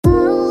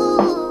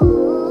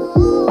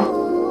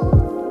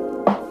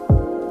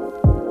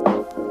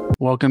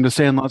Welcome to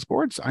Sandlot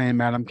Sports. I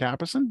am Adam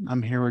Capperson.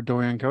 I'm here with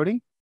Dorian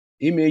Cody.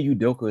 Ime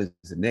Udoka is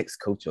the next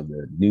coach of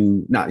the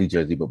not New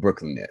Jersey, but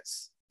Brooklyn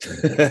Nets.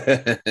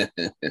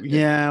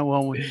 Yeah,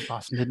 well,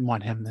 Boston didn't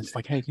want him. It's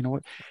like, hey, you know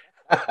what?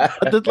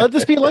 Let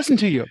this be a lesson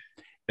to you.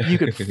 You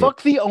could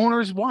fuck the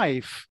owner's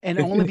wife and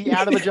only be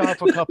out of a job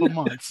for a couple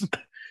months.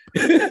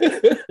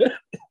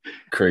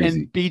 Crazy.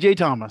 And BJ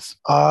Thomas.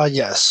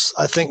 Yes.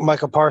 I think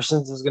Michael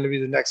Parsons is going to be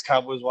the next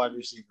Cowboys wide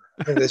receiver.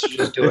 I think they should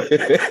just do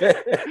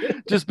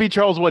it. Just be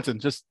Charles Woodson.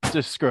 Just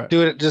screw it.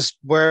 Do it just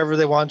wherever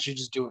they want you,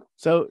 just do it.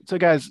 So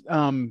guys,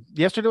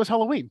 yesterday was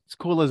Halloween. As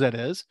cool as that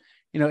is,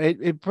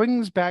 it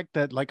brings back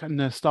that like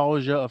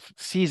nostalgia of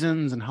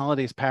seasons and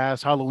holidays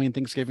past, Halloween,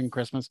 Thanksgiving,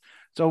 Christmas.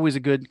 It's always a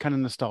good kind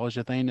of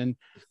nostalgia thing. And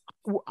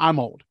I'm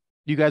old.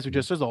 You guys are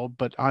just as old,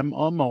 but I'm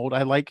old.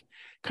 I like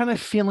kind of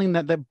feeling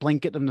that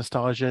blanket of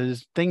nostalgia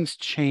as things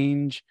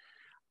change.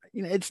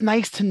 It's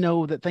nice to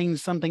know that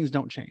some things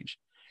don't change.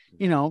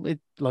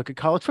 Look at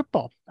college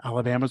football.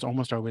 Alabama's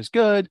almost always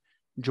good.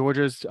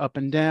 Georgia's up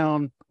and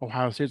down.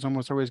 Ohio State's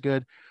almost always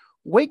good.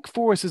 Wake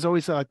Forest is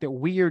always like that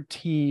weird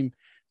team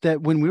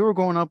that when we were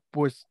growing up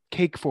was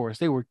Cake Forest.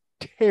 They were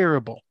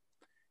terrible.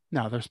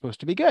 Now they're supposed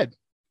to be good.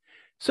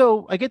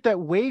 So I get that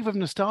wave of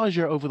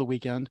nostalgia over the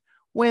weekend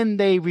when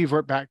they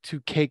revert back to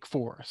Cake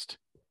Forest.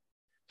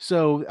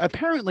 So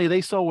apparently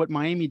they saw what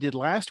Miami did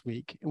last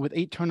week with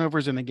 8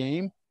 turnovers in a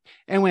game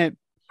and went,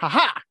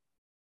 ha,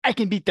 I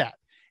can beat that.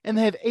 And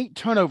they have 8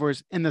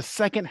 turnovers in the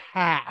second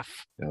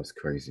half. That was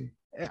crazy.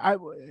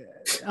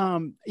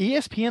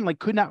 ESPN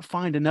could not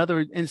find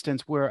another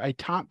instance where a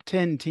top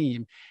 10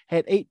 team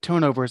had 8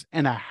 turnovers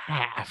and a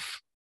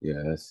half.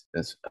 Yeah,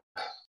 that's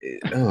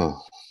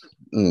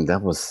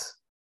that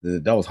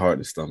was hard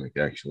to stomach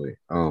actually.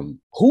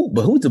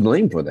 Who's to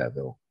blame for that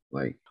though?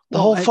 Like the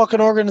whole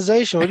fucking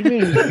organization. What do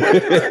you mean?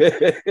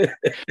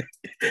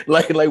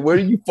 like where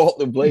do you fault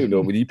the blame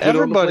though? When you put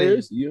everybody, on the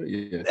players?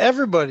 Yeah.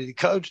 Everybody,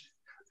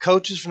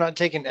 coaches for not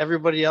taking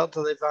everybody out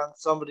till they found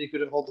somebody who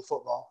could hold the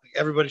football. Like,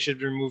 everybody should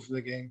be removed from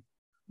the game.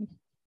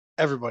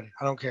 Everybody.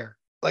 I don't care.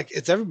 Like,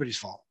 it's everybody's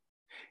fault.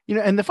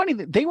 And the funny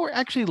thing, they were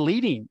actually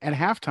leading at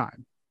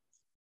halftime.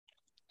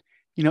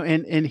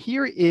 And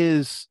here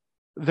is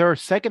their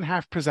second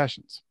half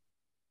possessions.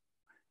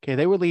 Okay,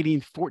 they were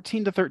leading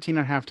 14-13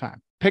 at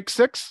halftime. Pick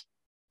 6,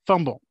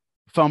 fumble,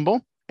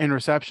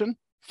 interception,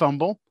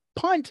 fumble,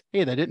 punt.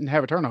 Hey, they didn't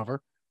have a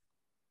turnover.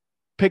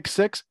 Pick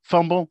 6,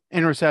 fumble,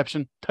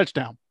 interception,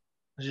 touchdown.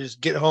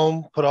 Just get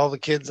home, put all the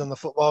kids on the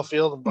football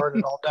field, and burn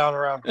it all down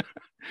around.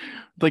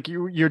 Like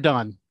you're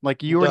done.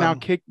 Like you are now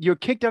kicked. You're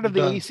kicked out of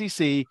the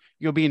ACC.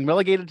 You're being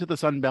relegated to the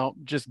Sun Belt.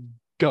 Just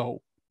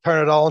go.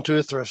 Turn it all into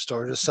a thrift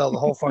store. Just sell the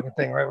whole fucking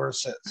thing right where it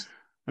sits.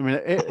 I mean,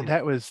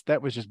 that was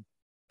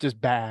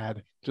just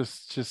bad.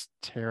 Just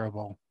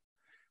terrible.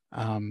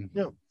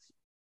 Yep.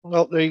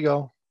 Well, there you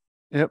go.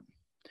 Yep.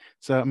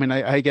 So I mean,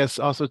 I guess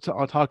also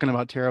talking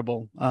about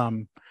terrible.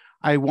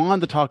 I wanted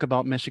to talk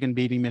about Michigan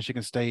beating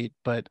Michigan State,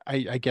 but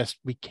I guess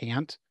we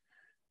can't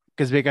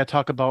because we got to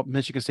talk about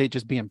Michigan State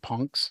just being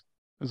punks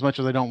as much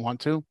as I don't want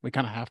to. We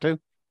kind of have to.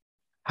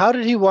 How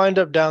did he wind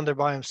up down there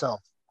by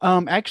himself?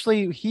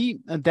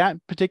 Actually, that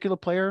particular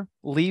player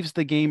leaves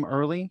the game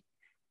early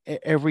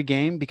every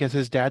game because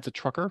his dad's a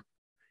trucker,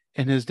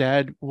 and his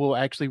dad will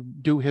actually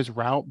do his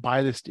route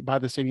by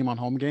the stadium on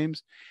home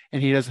games,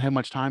 and he doesn't have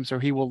much time, so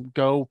he will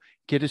go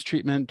get his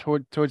treatment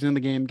towards the end of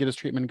the game, get his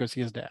treatment, and go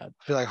see his dad.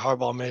 I feel like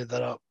Harbaugh made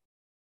that up.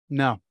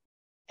 No.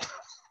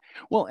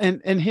 Well,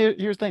 and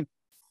here's the thing.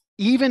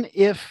 Even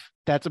if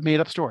that's a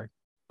made-up story,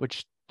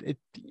 which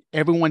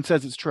everyone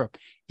says it's true,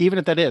 even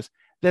if that is,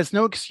 there's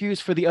no excuse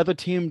for the other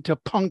team to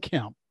punk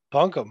him.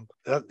 Punk him.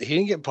 He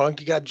didn't get punked.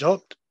 He got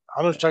jumped.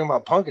 I'm just talking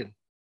about punking.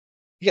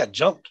 He got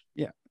jumped.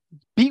 Yeah.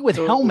 Beat with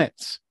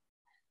helmets.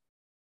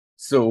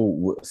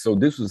 So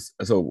this was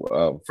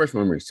fresh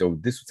memory. So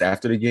this was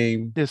after the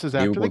game. This is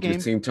after the game. The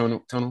team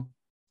tunnel.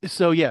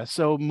 So yeah.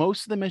 So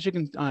most of the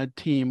Michigan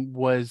team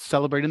was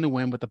celebrating the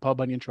win with the Paul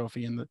Bunyan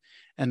Trophy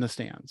in the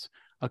stands.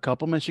 A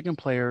couple Michigan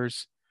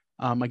players.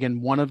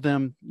 Again, one of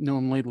them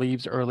normally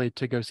leaves early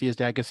to go see his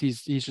dad because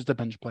he's just a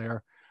bench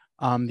player.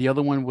 The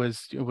other one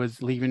was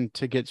leaving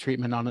to get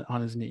treatment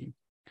on his knee.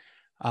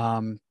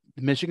 The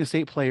Michigan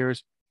State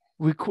players.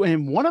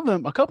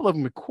 And a couple of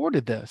them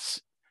recorded this,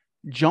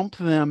 jumped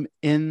them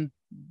in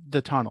the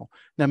tunnel.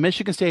 Now,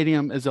 Michigan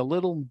Stadium is a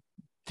little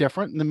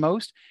different than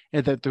most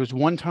in that there's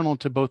one tunnel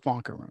to both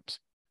locker rooms.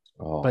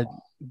 Oh.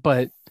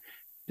 But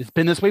it's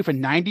been this way for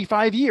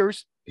 95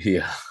 years.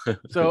 Yeah.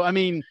 So, I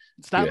mean,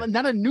 it's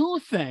not a new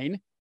thing.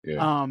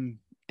 Yeah.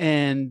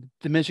 And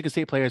the Michigan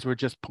State players were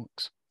just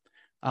punks.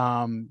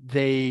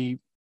 They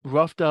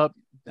roughed up,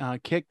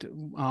 kicked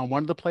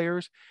one of the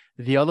players.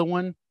 The other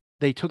one,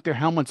 they took their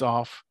helmets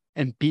off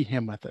and beat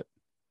him with it.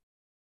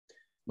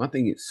 My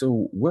thing is,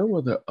 so where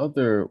were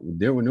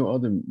there were no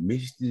other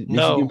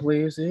Michigan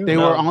players there? They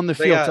were on the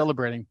field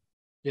celebrating.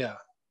 Yeah.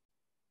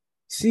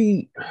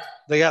 See,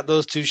 they got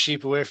those 2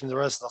 sheep away from the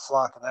rest of the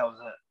flock, and that was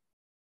it.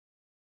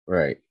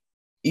 Right.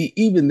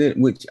 Even then,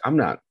 which I'm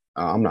not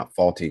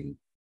faulting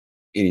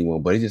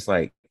anyone, but it's just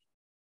like,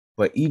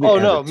 But even Oh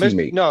as no, a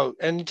teammate, no.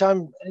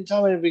 Anytime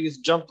anybody gets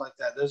jumped like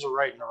that, there's a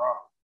right and a wrong.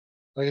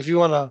 Like if you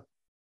wanna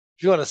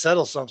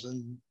settle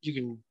something, you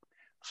can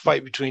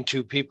fight between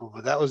two people.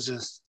 But that was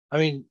just, I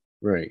mean,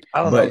 right?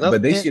 I don't know.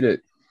 But they and, should have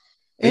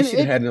and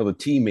had another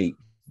teammate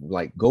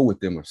like go with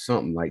them or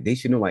something. Like they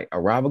should know like a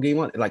rival game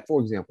on. Like for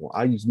example,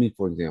 I use me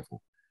for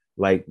example.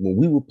 Like when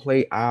we would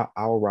play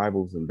our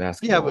rivals in Yeah,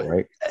 basketball, but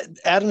right?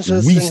 Adam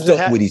says We things that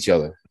stuck with each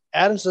other.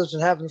 Adam says it's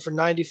been happening for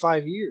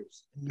 95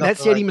 years. that Nothing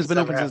stadium like has this been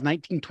ever open since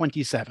happened.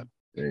 1927.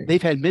 Dang.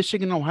 They've had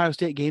Michigan and Ohio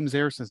State games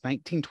there since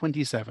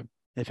 1927.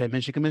 They've had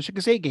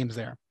Michigan State games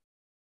there.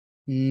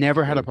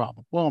 Never had a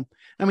problem. Well,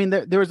 I mean,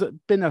 there's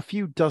been a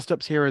few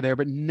dust-ups here or there,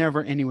 but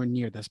never anywhere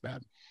near this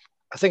bad.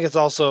 I think it's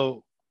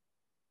also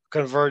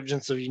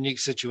convergence of unique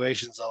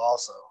situations, though.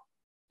 Also,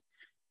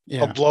 a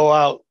Yeah.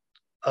 blowout,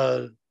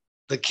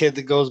 the kid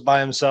that goes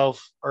by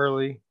himself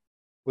early,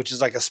 which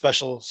is like a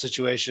special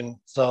situation.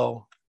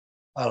 So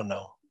I don't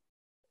know.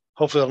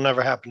 Hopefully, it'll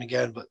never happen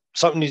again. But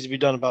something needs to be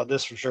done about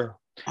this for sure.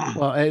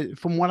 Well,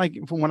 from what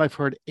I've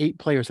heard, 8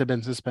 players have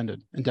been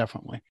suspended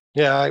indefinitely.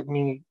 Yeah, I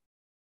mean,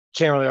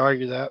 can't really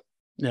argue that.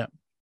 Yeah.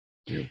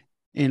 Yeah.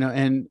 You know,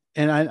 and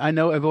I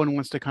know everyone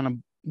wants to kind of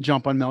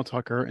jump on Mel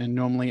Tucker, and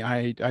normally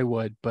I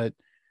would, but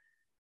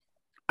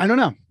I don't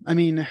know. I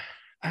mean,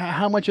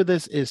 how much of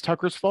this is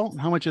Tucker's fault?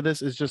 And how much of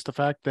this is just the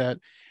fact that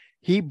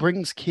he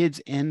brings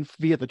kids in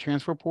via the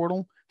transfer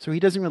portal, so he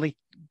doesn't really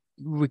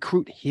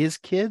recruit his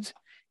kids.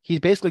 He's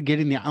basically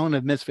getting the island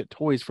of misfit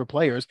toys for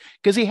players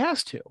because he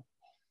has to.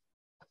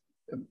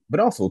 But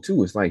also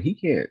too, it's like he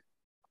can't.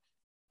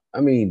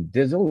 I mean,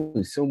 there's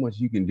only so much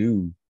you can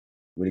do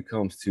when it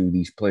comes to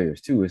these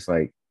players too. It's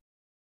like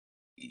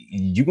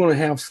you're gonna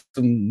have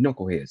some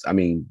knuckleheads. I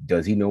mean,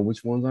 does he know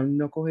which ones are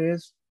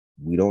knuckleheads?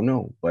 We don't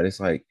know. But it's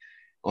like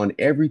on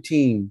every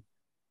team,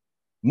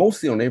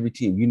 mostly on every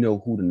team, you know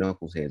who the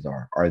knuckleheads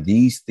are. Are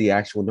these the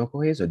actual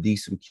knuckleheads? Or are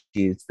these some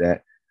kids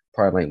that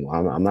probably like,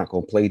 well, I'm not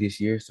gonna play this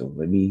year, so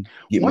let me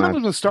get One my of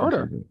them is a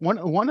starter.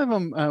 One of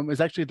them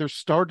is actually their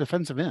star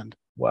defensive end.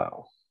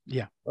 Wow.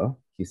 Yeah. Well,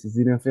 kisses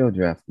the NFL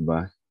draft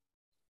goodbye.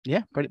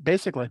 Yeah, but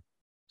basically.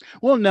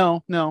 Well,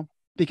 no,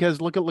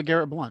 because look at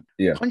LeGarrette Blount.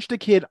 Yeah. Punched a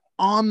kid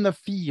on the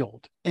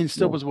field and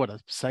still Wow. was what, a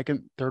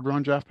second, third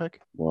round draft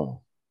pick?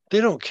 Wow. They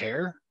don't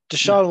care.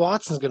 Deshaun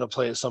Watson's going to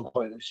play at some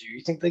point this year.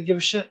 You think they give a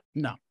shit?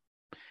 No.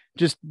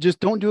 Just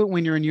don't do it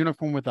when you're in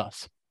uniform with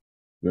us.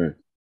 Right.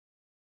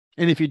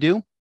 And if you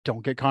do,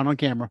 don't get caught on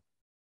camera.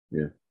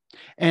 Yeah.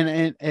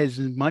 And as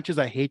much as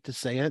I hate to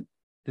say it,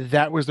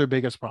 that was their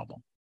biggest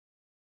problem.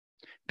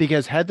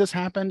 Because had this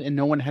happened and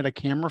no one had a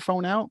camera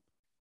phone out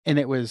and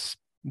it was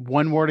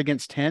 1 word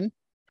against 10,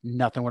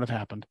 nothing would have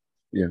happened.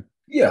 Yeah.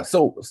 Yeah.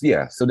 So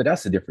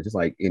that's the difference. It's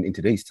like in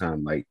today's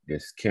time, like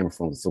there's camera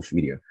phones and social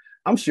media.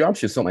 I'm sure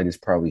something like this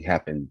probably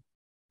happened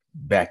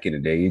back in the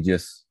day. It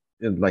just,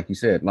 like you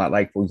said,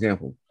 like for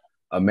example,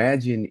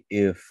 imagine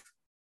if,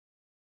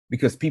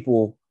 because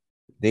people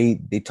they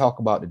talk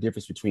about the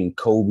difference between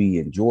Kobe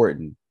and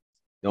Jordan.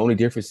 The only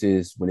difference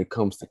is when it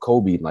comes to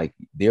Kobe, like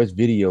there's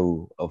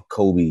video of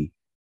Kobe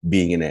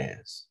being an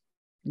ass,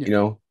 Yeah. you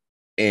know,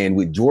 and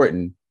with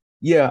Jordan,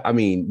 yeah, I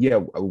mean, yeah,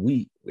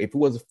 if it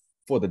wasn't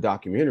for the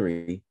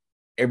documentary,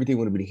 everything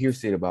would have been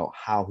hearsay about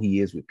how he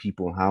is with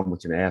people and how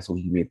much an asshole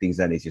he can be and things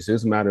of that nature. So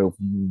it's a matter of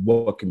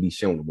what can be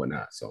shown and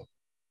whatnot. So,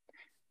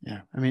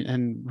 yeah, I mean,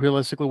 and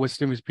realistically, what's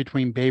the difference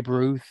between Babe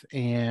Ruth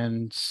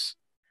and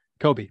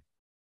Kobe?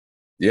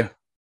 yeah,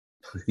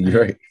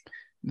 you're right.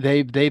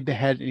 They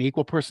had an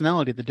equal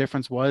personality. The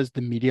difference was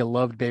the media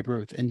loved Babe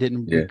Ruth and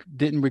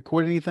didn't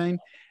record anything.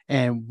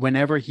 And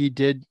whenever he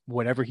did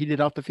whatever he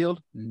did off the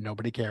field,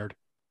 nobody cared.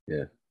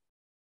 Yeah,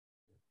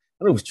 I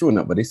don't know if it was true or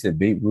not, but they said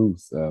Babe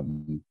Ruth,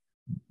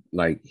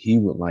 like he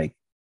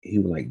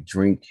would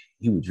drink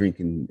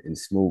and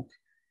smoke,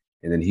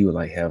 and then he would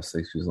like have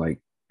sex with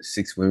like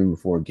 6 women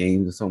before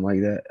games or something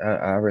like that.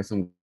 I read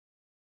something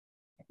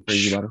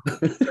crazy about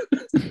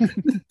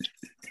him.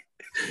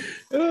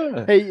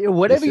 Hey,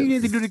 whatever you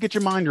need to do to get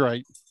your mind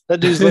right. That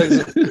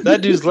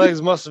dude's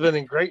legs must have been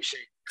in great shape.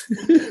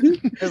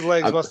 His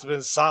legs must have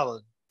been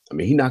solid. I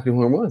mean, he knocked him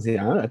home runs.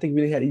 Yeah, I think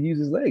he really had to use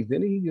his legs.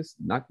 Then he just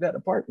knocked it out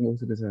of the park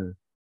most of the time.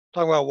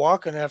 Talking about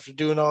walking after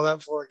doing all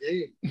that for a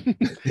game.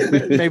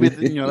 Maybe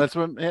that's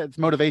what it's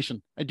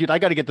motivation. Dude, I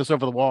got to get this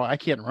over the wall. I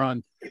can't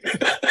run.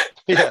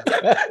 Yeah,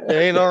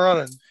 there ain't no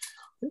running.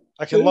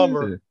 I can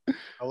lumber.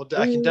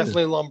 I can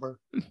definitely lumber.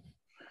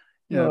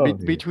 Yeah,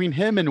 between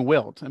him and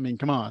Wilt, I mean,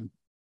 come on.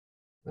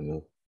 I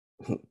know.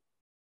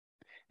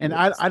 And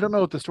I don't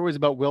know if the stories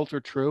about Wilt are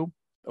true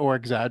or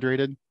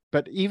exaggerated,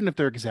 but even if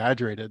they're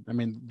exaggerated, I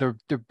mean, their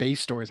base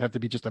stories have to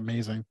be just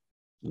amazing.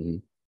 Mm-hmm.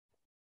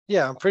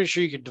 Yeah, I'm pretty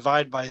sure you could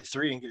divide by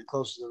 3 and get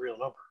close to the real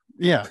number.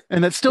 Yeah,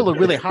 and that's still a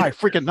really high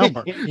freaking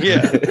number.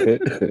 Yeah.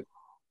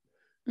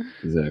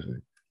 Exactly.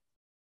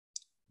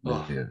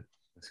 Oh. Yeah,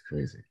 that's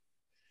crazy.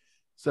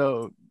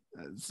 So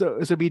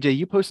BJ,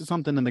 you posted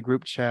something in the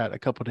group chat a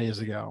couple days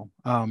ago.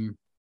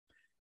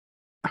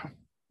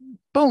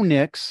 Bo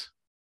Nix,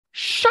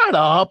 shut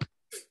up.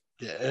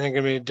 Yeah, it ain't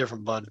gonna be a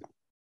different bud.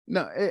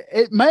 No,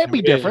 it might be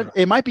Yeah. different.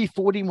 It might be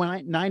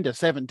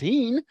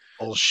 49-17.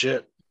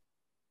 Bullshit.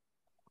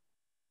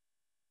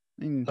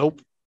 I mean,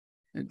 Nope.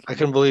 I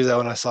couldn't believe that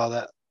when I saw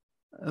that.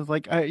 it's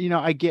like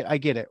I get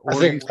it.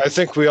 I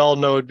think we all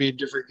know it'd be a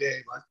different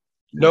game.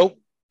 Nope.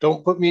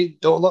 Don't let me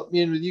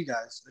in with you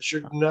guys. I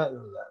sure do not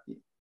know that.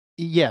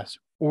 Yes,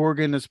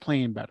 Oregon is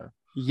playing better.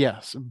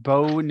 Yes,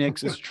 Bo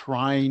Nix is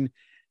trying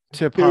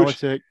to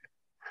politic.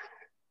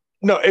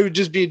 No, it would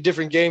just be a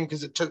different game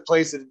because it took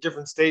place at a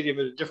different stadium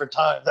at a different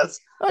time. That's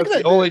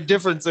the only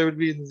difference there would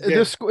be in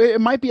this game.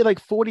 It might be like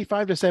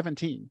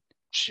 45-17.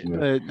 Shit.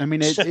 But I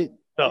mean,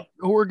 no.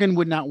 Oregon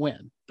would not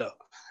win. No.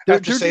 They're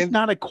just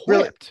not equipped.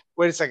 Really,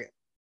 wait a second.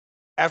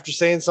 After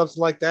saying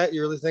something like that,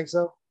 you really think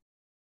so?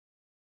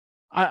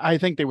 I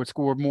think they would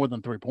score more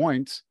than 3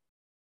 points.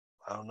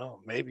 I don't know.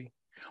 Maybe.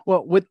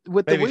 Well, with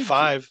maybe the way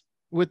 5.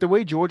 With the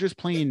way Georgia's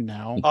playing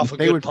now, off a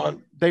good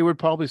punt, they would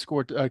probably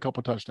score a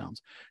couple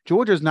touchdowns.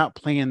 Georgia's not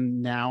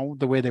playing now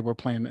the way they were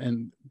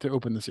playing to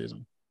open the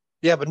season.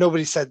 Yeah, but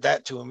nobody said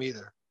that to him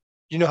either.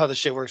 You know how the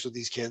shit works with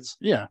these kids.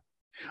 Yeah.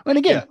 And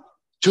again,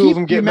 2 of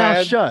them get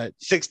mad. Shut.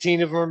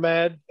 16 of them are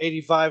mad.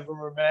 85 of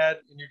them are mad,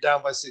 and you're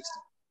down by 60.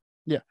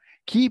 Yeah.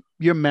 Keep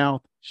your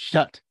mouth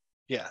shut.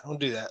 Yeah, don't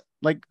do that.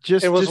 Like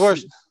it was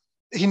worse.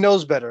 He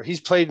knows better. He's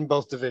played in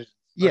both divisions.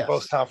 Yes.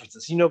 Both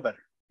conferences. You know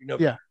better.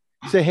 Yeah.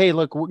 Say, hey,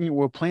 look,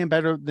 we're playing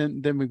better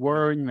than we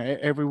were. You know,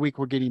 every week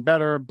we're getting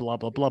better. Blah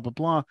blah blah blah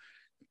blah.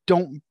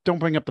 Don't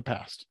bring up the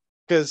past,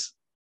 because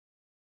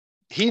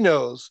he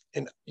knows,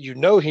 and he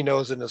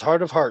knows in his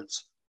heart of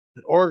hearts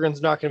that Oregon's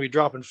not going to be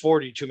dropping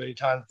 40 too many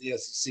times at the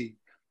SEC.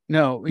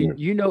 No,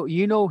 you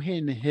know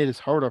in his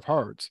heart of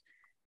hearts,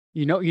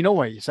 you know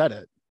why he said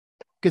it,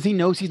 because he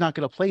knows he's not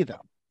going to play them.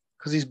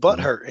 Because he's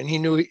butthurt, and he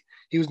knew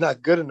he was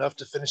not good enough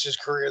to finish his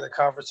career in the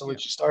conference in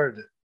which he started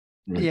it.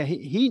 Right. Yeah,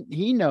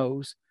 he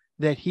knows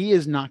that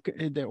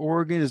that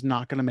Oregon is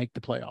not going to make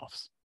the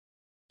playoffs.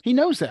 He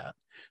knows that.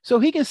 So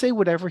he can say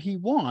whatever he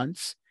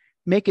wants,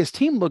 make his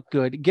team look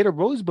good, get a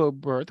Rose Bowl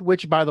berth,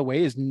 which, by the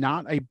way, is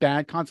not a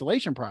bad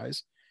consolation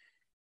prize,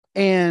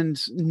 and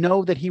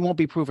know that he won't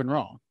be proven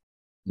wrong.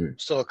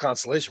 Still a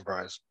consolation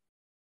prize.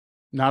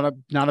 Not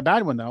a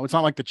bad one, though. It's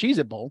not like the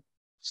Cheez-It Bowl.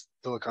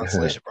 Still a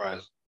consolation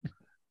prize.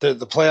 The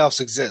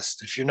playoffs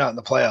exist. If you're not in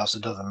the playoffs,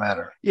 it doesn't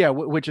matter. Yeah,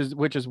 which is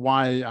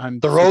why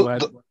I'm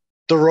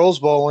the Rose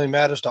Bowl only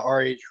matters to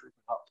our age group.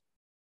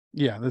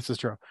 Yeah, this is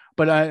true.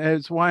 But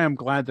it's why I'm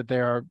glad that they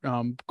are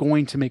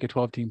going to make a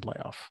 12-team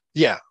playoff.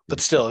 Yeah, but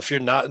still, if you're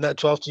not in that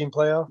 12-team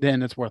playoff,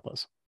 then it's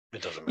worthless.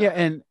 It doesn't matter.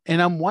 Yeah,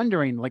 and I'm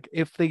wondering, like,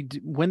 if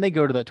when they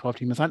go to that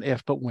 12-team, it's not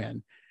if, but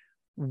when,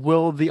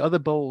 will the other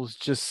bowls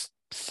just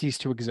cease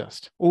to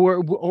exist,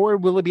 or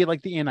will it be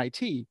like the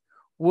NIT?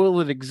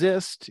 Will it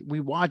exist? We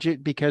watch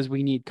it because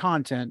we need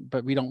content,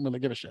 but we don't really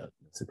give a shit.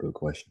 That's a good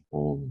question.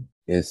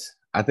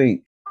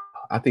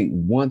 I think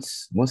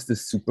once the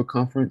super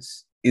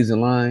conference is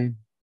in line,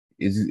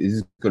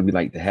 is going to be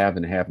like the have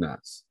and the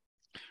have-nots.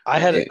 I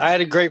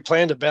had a great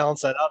plan to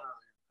balance that out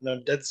earlier, and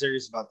I'm dead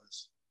serious about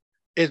this.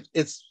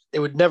 It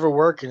would never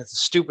work, and it's a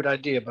stupid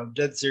idea, but I'm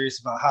dead serious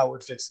about how it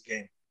would fix the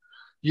game.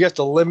 You have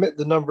to limit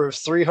the number of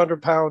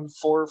 300-pound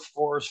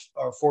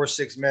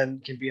 4'6"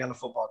 men can be on a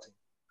football team.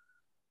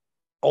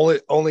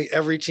 Only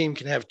every team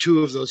can have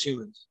 2 of those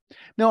humans.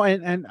 No,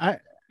 and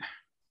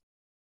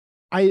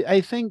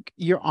I think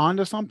you're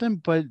onto something,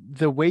 but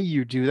the way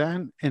you do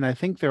that, and I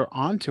think they're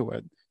onto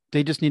it,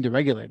 they just need to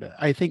regulate it.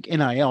 I think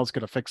NIL is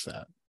going to fix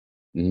that.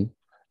 Mm-hmm.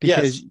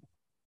 Because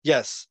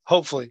yes,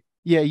 hopefully.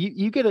 Yeah,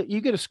 you get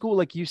a school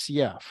like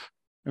UCF,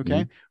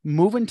 okay,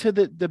 moving to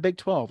the Big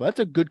 12. That's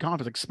a good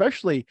conference,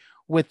 especially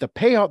with the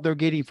payout they're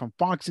getting from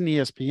Fox and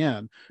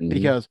ESPN.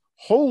 Because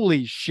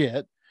holy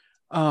shit,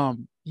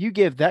 you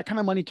give that kind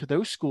of money to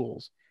those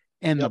schools,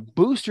 and the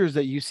boosters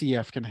that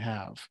UCF can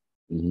have,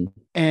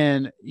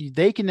 and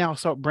they can now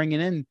start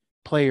bringing in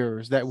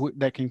players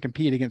that can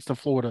compete against the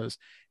Floridas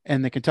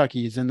and the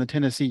Kentuckys and the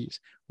Tennessees.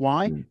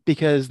 Why?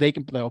 Because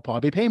they'll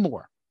probably pay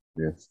more.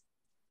 Yes.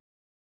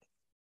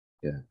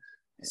 Yeah.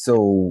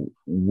 So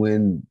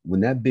when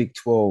that Big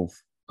 12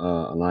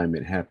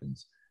 alignment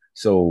happens,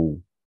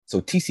 so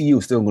TCU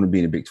is still going to be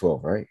in the Big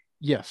 12, right?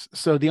 Yes.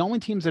 So the only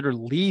teams that are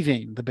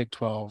leaving the Big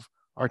 12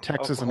 are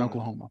Texas and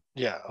Oklahoma.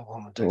 Yeah,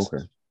 Oklahoma, Texas.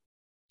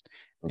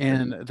 Okay.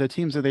 And the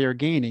teams that they are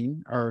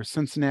gaining are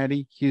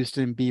Cincinnati,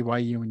 Houston,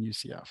 BYU, and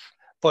UCF.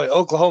 Boy,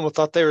 Oklahoma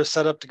thought they were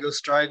set up to go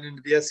striding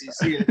into the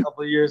SEC in a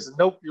couple of years, and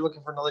nope, you're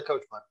looking for another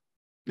coach, bud.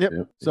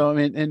 Yep. So I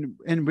mean,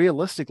 and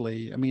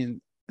realistically, I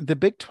mean, the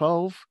Big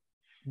 12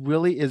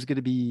 really is going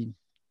to be.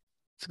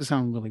 It's going to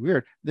sound really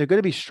weird. They're going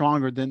to be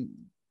stronger than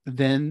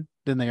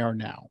they are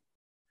now,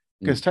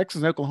 because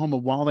Texas and Oklahoma,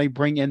 while they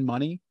bring in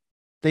money,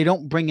 they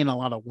don't bring in a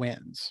lot of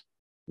wins.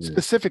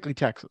 Specifically,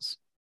 Texas.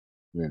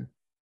 Yeah.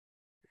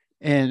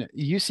 And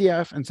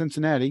UCF and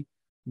Cincinnati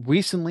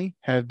recently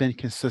have been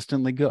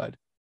consistently good.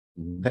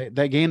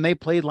 That game they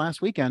played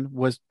last weekend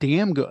was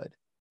damn good.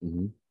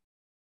 And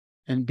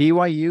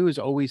BYU is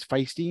always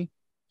feisty.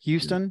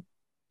 Houston,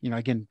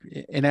 again,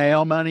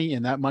 NIL money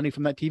and that money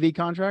from that TV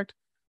contract,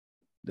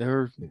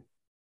 they're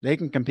They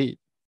can compete.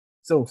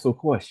 So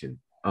question.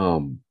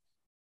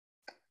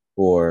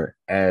 Or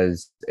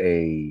as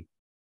a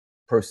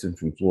person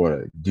from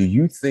Florida, do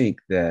you think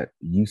that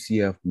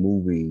UCF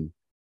moving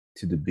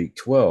to the Big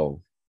 12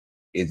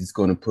 is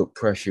going to put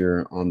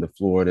pressure on the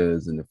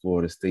Floridas and the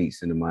Florida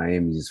States and the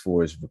Miamis as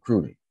far as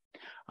recruiting?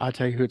 I'll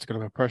tell you who it's going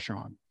to put pressure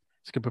on.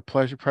 It's going to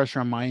put pressure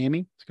on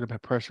Miami. It's going to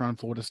put pressure on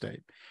Florida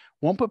State.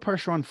 Won't put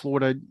pressure on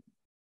Florida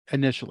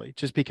initially,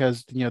 just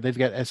because they've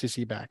got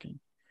SEC backing.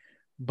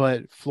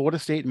 But Florida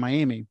State and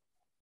Miami,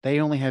 they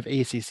only have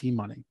ACC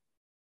money.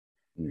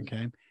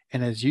 Okay.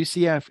 And as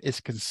UCF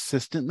is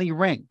consistently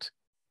ranked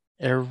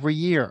every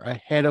year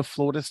ahead of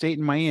Florida State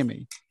and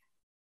Miami,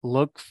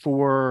 look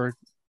for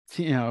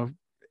it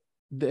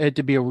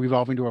to be a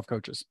revolving door of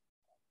coaches.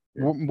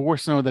 More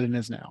so than it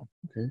is now.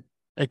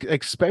 Okay.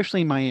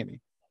 Especially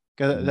Miami.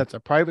 Because that's a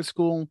private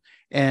school,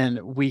 and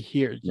you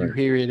hear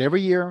it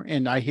every year,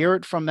 and I hear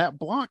it from that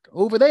block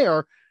over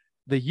there.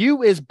 The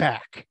U is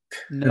back.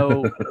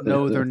 No,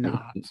 they're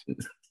not.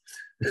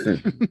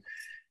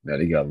 Now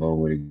they got a long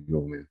way to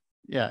go, man.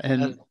 Yeah,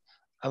 and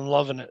I'm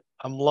loving it.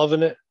 I'm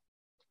loving it.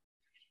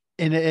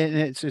 And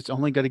it's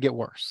only going to get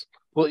worse.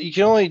 Well, you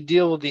can only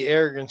deal with the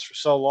arrogance for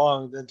so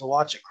long. Then to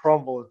watch it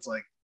crumble, it's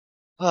like,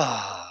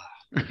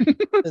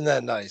 isn't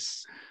that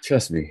nice?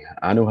 Trust me,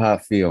 I know how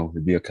it feels to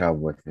be a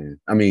Cowboy fan.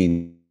 I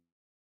mean,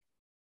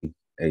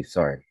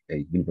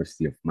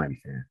 University of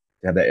Miami fan.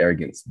 To have that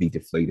arrogance be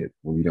deflated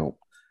when we don't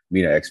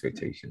meet our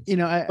expectations.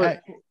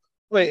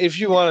 Wait, if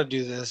you want to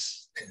do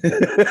this, what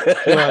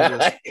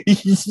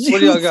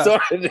do y'all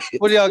got?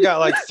 What do y'all got?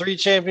 Like 3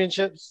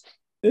 championships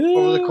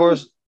over the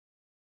course?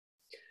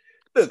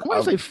 Look, I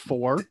want to say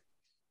 4.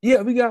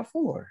 Yeah, we got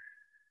 4.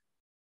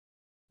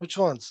 Which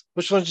ones?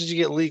 Which ones did you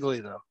get legally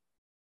though?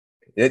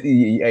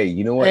 Hey,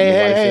 you know what?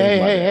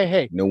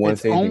 Hey. No one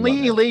it's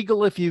only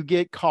illegal if you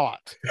get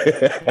caught.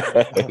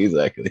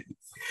 Exactly.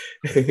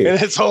 And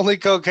it's only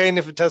cocaine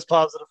if it tests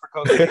positive for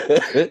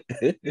cocaine.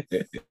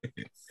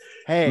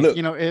 Hey, look,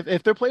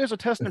 if their players are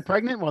testing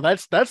pregnant, well,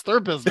 that's their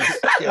business.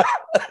 Yeah.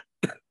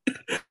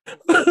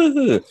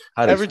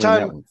 Every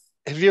time,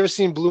 have you ever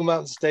seen Blue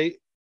Mountain State?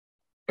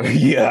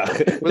 Yeah.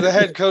 Where the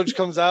head coach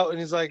comes out and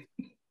he's like,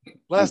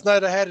 last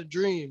night I had a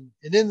dream.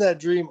 And in that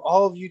dream,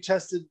 all of you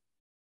tested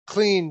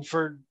clean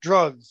for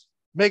drugs.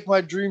 Make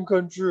my dream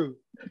come true.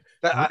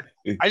 I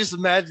just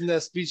imagine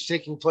that speech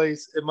taking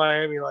place in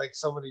Miami like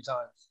so many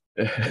times.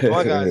 Come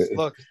on, guys.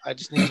 Look, I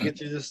just need to get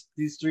through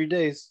these 3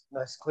 days.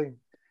 Nice, clean.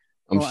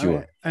 I'm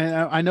sure.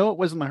 I know it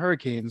wasn't the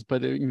Hurricanes,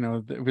 but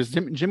it was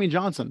Jimmy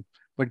Johnson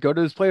would go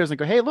to his players and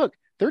go, "Hey, look,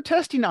 they're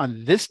testing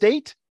on this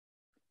date.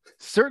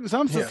 Certain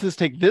substances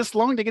take this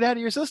long to get out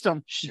of your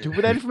system. Do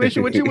with that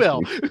information what you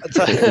will."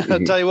 I'll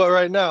tell you what,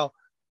 right now,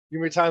 you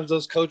know how many times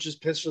those coaches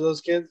piss for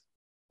those kids?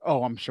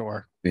 Oh, I'm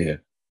sure. Yeah.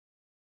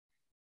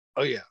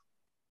 Oh, yeah.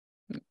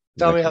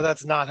 Tell me how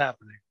that's not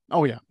happening.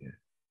 Oh, yeah.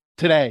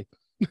 Today.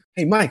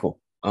 Hey, Michael.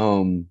 We're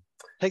going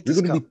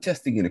to be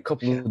testing in a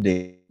couple of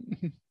days.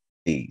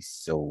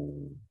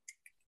 So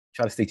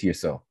try to stay to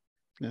yourself.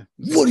 Yeah.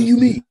 What do you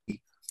mean?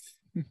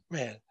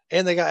 Man,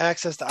 and they got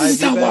access to this IV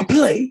is how bags. I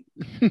play.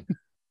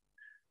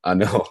 I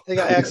know. They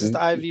got access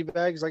to IV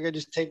bags. Like I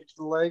just tape it to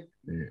the leg.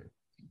 Yeah.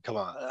 Come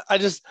on. I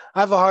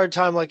have a hard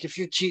time. Like if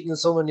you're cheating in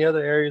so many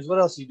other areas, what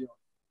else are you doing?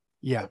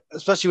 Yeah.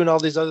 Especially when all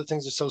these other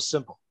things are so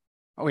simple.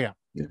 Oh, yeah.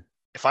 Yeah.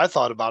 If I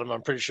thought about them,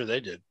 I'm pretty sure they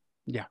did.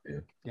 Yeah.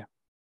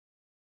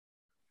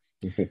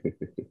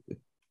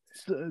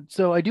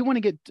 So I do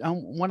want to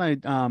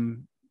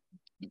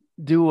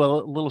do a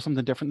little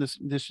something different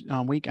this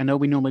week. I know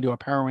we normally do our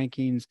power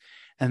rankings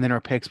and then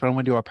our picks, but I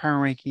want to do our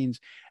power rankings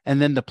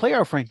and then the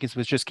playoff rankings,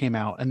 which just came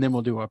out, and then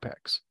we'll do our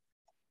picks.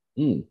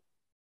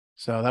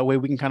 So that way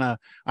we can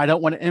I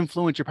don't want to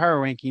influence your power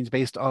rankings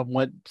based on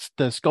what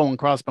the Skull and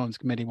Crossbones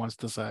committee wants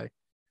to say.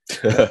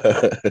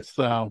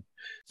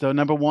 So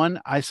number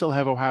 1, I still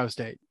have Ohio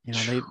State.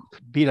 They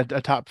beat a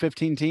top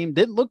 15 team.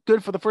 Didn't look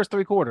good for the first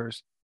 3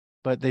 quarters,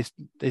 but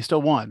they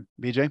still won.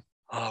 BJ?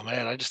 Oh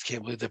man, I just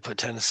can't believe they put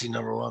Tennessee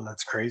number 1.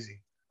 That's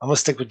crazy. I'm gonna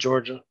stick with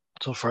Georgia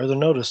until further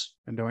notice.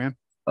 And Dorian?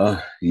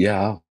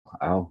 Yeah,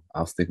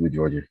 I'll stick with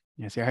Georgia.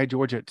 Yeah, see, I had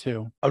Georgia at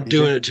 2. I'm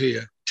doing it to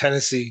you,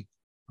 Tennessee.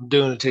 I'm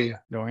doing it to you,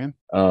 Dorian.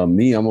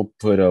 Me, I'm gonna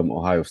put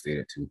Ohio State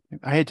at 2.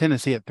 I had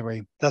Tennessee at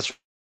 3. That's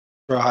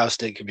where Ohio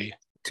State could be.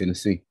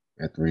 Tennessee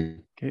at 3.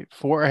 Okay,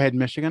 4. I had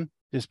Michigan,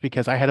 just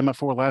because I had them at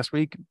 4 last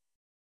week.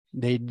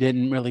 They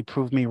didn't really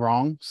prove me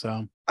wrong,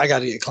 so I got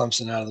to get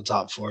Clemson out of the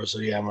top 4. So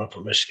yeah, I'm gonna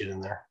put Michigan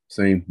in there.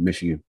 Same,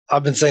 Michigan.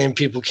 I've been saying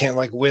people can't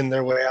win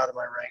their way out of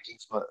my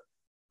rankings, but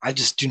I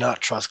just do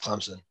not trust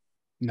Clemson.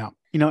 No,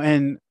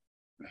 and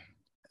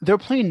they're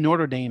playing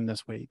Notre Dame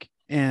this week,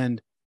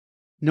 and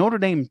Notre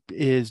Dame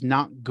is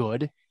not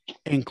good,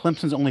 and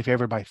Clemson's only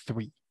favored by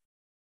 3.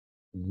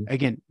 Mm-hmm.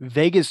 Again,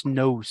 Vegas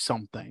knows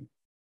something.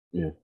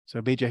 Yeah.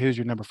 So, BJ, who's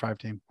your number 5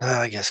 team?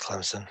 I guess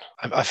Clemson.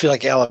 I feel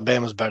like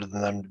Alabama's better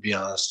than them, to be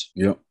honest.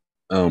 Yep.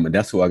 And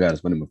that's who I got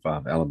as my number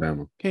 5,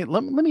 Alabama. Okay,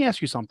 let me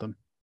ask you something.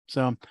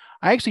 So,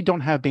 I actually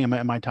don't have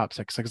Bama in my top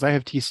 6 because I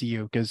have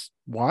TCU. Because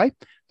why?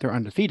 They're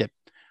undefeated.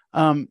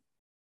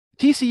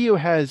 TCU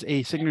has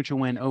a signature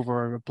win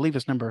over, I believe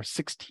it's number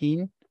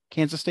 16,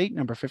 Kansas State,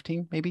 number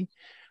 15, maybe.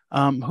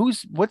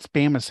 What's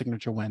Bama's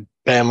signature win?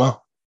 Bama.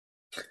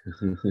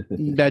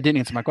 That didn't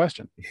answer my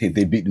question.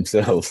 They beat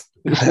themselves.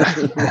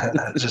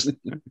 Just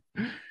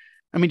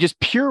I mean, just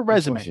pure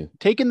resume. question.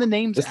 Taking the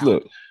names Let's out.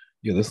 look.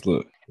 Yeah, let's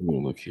look. We're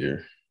gonna look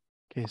here.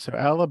 Okay, so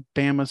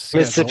Alabama's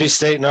Mississippi schedule.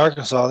 State and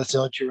Arkansas. That's the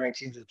only 2 ranked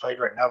teams that played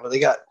right now. But they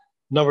got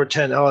number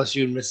 10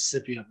 LSU and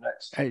Mississippi up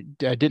next. I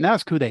didn't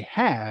ask who they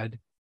had.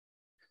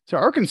 So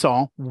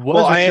Arkansas was.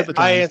 Well, at the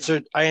I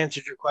time.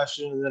 answered your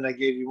question, and then I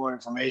gave you more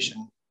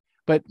information.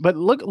 But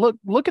look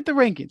at the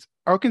rankings.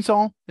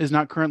 Arkansas is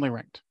not currently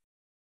ranked.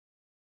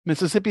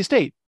 Mississippi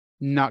State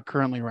not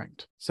currently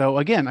ranked. So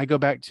again, I go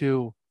back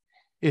to,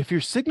 if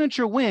your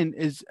signature win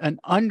is an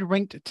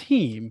unranked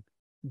team,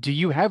 do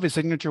you have a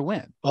signature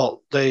win?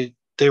 Well, they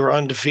were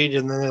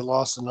undefeated, and then they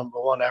lost to number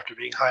 1 after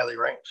being highly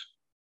ranked.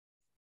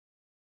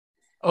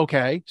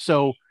 Okay,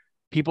 so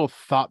people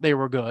thought they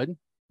were good.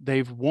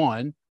 They've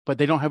won, but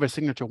they don't have a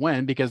signature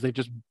win because they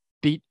just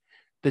beat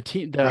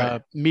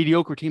the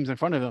mediocre teams in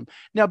front of them.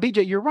 Now,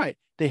 BJ, you're right.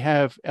 They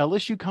have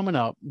LSU coming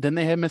up, then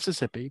they have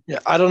Mississippi. Yeah,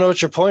 I don't know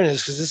what your point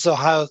is, because this is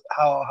how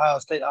Ohio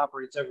State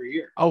operates every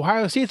year.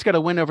 Ohio State's got to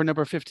win over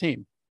number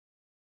 15.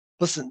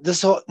 Listen,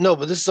 this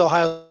is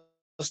Ohio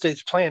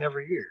State's plan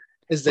every year.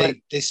 Is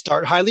they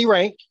start highly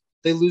ranked,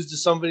 they lose to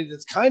somebody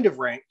that's kind of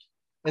ranked,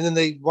 and then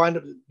they wind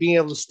up being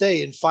able to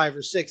stay in 5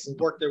 or 6 and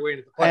work their way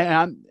into the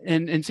playoffs.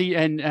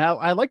 And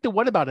I like the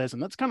whataboutism.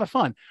 That's kind of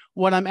fun.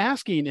 What I'm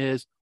asking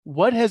is,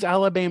 what has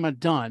Alabama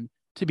done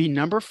to be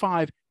number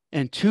 5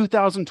 in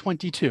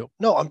 2022?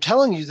 No, I'm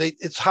telling you,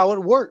 it's how it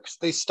works.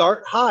 They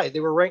start high. They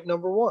were ranked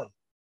number 1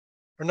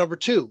 or number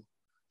 2.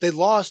 They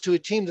lost to a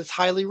team that's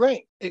highly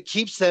ranked. It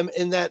keeps them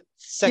in that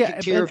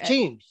second tier of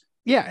teams.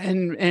 Yeah,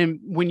 and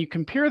when you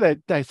compare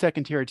that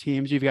second tier of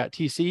teams, you've got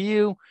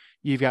TCU,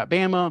 you've got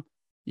Bama,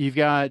 you've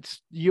got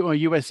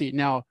USC.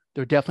 Now,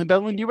 they're definitely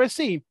better than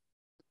USC.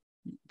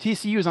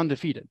 TCU is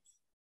undefeated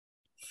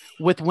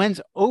with wins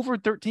over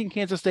 13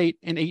 Kansas State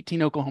and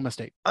 18 Oklahoma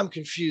State. I'm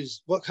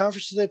confused. What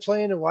conference do they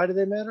play in, and why do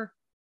they matter?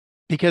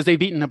 Because they've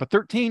beaten number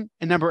 13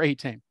 and number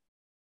 18.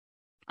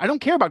 I don't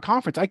care about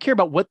conference. I care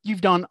about what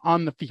you've done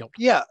on the field.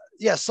 Yeah.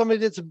 Somebody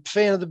that's a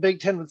fan of the Big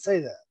Ten would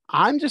say that.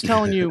 I'm just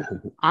telling you,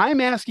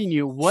 I'm asking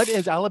you, what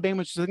is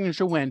Alabama's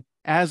signature win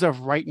as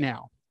of right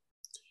now?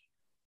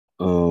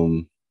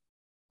 Well,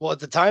 at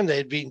the time, they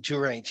had beaten 2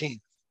 ranked teams.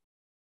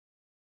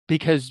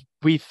 Because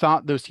we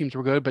thought those teams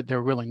were good, but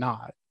they're really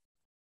not.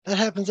 That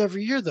happens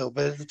every year, though.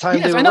 But at the time,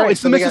 yes, I know.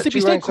 It's the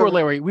Mississippi State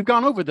corollary. We've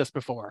gone over this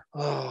before.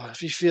 Oh,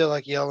 if you feel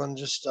like yelling,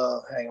 just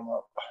hang them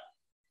up.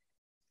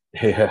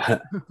 Yeah.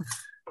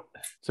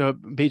 So,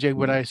 BJ,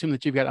 would I assume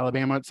that you've got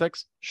Alabama at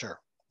 6? Sure.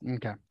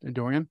 Okay. And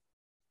Dorian?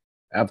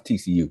 I have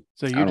TCU.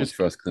 So I don't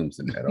trust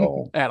Clemson at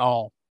all. At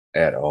all.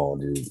 At all,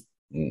 dude.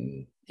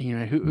 Mm-mm. You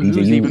know,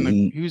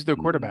 who's their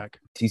quarterback?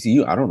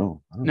 TCU? I don't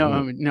know. No,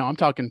 I'm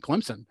talking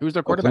Clemson. Who's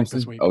their quarterback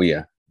this week? Oh,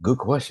 yeah. Good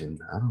question.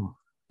 I don't.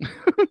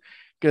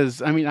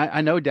 Because, I mean, I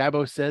know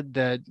Dabo said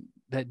that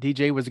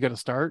DJ was going to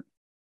start,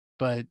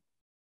 but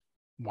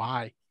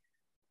why?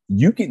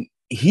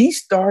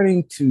 He's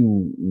starting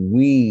to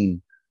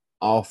wean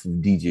off of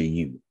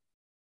DJU.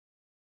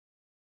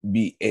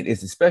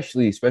 It's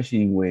especially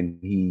when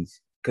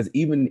because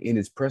even in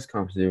his press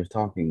conference they was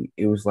talking,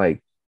 it's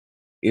like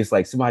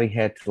somebody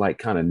had to like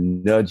kind of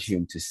nudge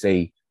him to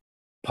say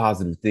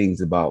positive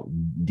things about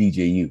DJU.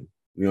 You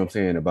know what I'm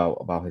saying,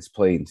 about his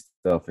play and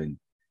stuff, and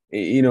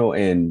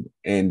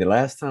the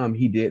last time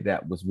he did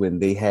that was when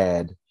they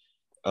had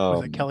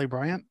was it Kelly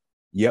Bryant?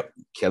 Yep,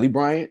 Kelly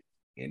Bryant,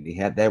 and they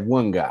had that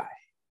one guy,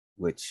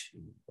 which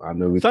I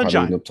know we're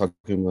Sunshine. Probably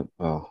talking about.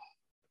 Oh,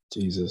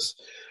 Jesus.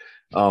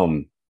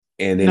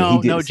 And then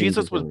no,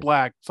 Jesus was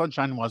black.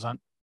 Sunshine wasn't.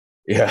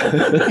 Yeah.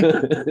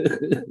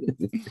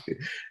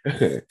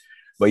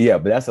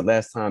 But that's the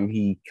last time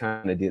he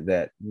kind of did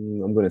that.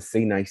 I'm going to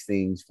say nice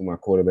things for my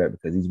quarterback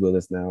because he's with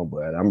us now,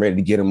 but I'm ready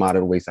to get him out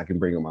of the way so I can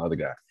bring him my other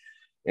guy.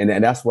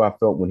 And that's what I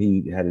felt when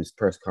he had his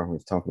press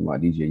conference talking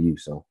about DJU.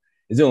 So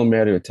it's only a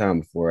matter of time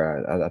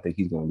before I think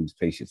he's going to lose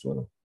patience with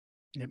him.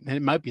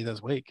 It might be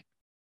this week.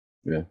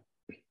 Yeah.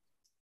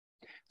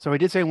 So I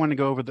did say I wanted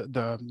to go over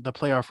the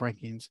playoff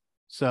rankings.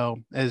 So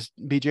as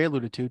BJ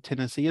alluded to,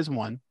 Tennessee is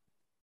 1,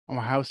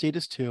 Ohio State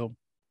is 2,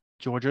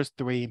 Georgia's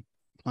 3,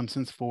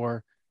 Clemson's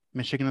 4,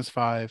 Michigan is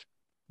 5,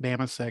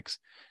 Bama 6,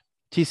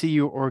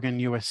 TCU, Oregon,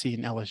 USC,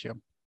 and LSU.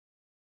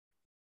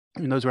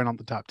 And those are right on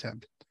the top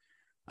 10.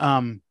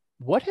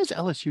 What has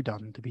LSU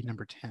done to be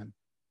number 10?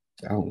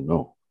 I don't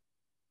know.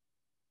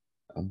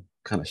 I'm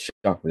kind of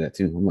shocked with that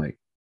too. I'm like,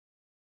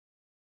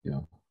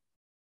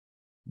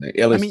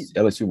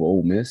 LSU or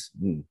Ole Miss.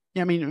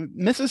 Yeah, I mean,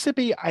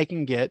 Mississippi I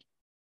can get.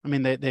 I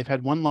mean, they've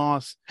had 1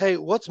 loss. Hey,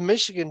 what's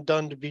Michigan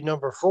done to be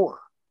number 4?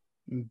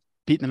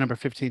 Beaten the number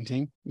 15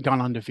 team, gone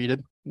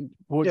undefeated.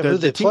 Who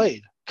they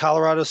played?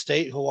 Colorado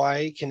State,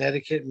 Hawaii,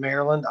 Connecticut,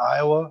 Maryland,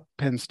 Iowa,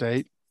 Penn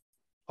State.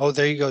 Oh,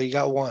 there you go. You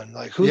got 1.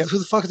 Like who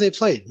the fuck have they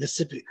played?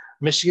 Mississippi,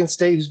 Michigan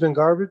State, who's been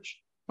garbage.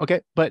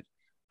 Okay, but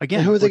again,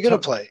 and who are they going to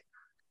play?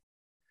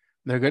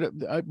 They're gonna.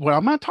 Well,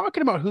 I'm not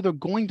talking about who they're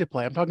going to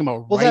play. I'm talking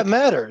about that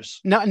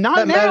matters. Not that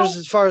now. matters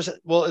as far as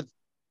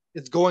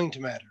it's going to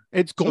matter.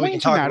 It's going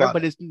to matter,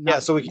 but it's not. Yeah,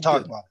 so we can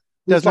talk about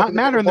it. Does not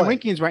matter in the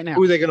rankings right now.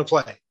 Who are they going to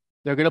play?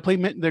 They're going to play.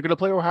 They're going to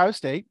play Ohio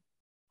State.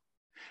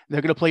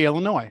 They're going to play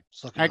Illinois.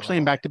 Actually,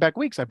 in back-to-back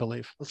weeks, I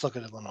believe. Let's look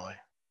at Illinois.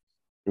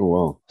 Oh,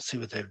 wow. Let's see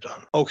what they've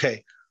done.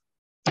 Okay.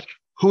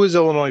 Who has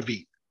Illinois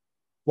beat?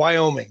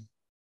 Wyoming.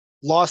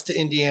 Lost to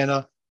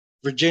Indiana.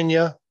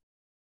 Virginia.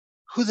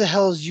 Who the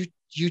hell is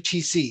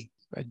UTC?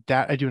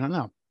 That I do not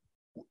know.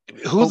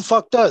 Who the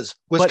fuck does?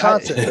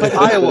 Wisconsin,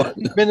 Iowa,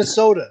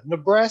 Minnesota,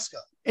 Nebraska.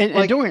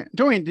 And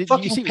Dorian, do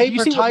you see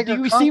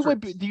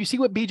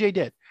what BJ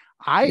did?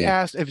 I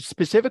asked a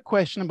specific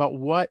question about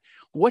what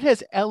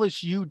has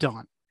LSU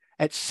done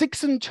at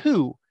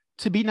 6-2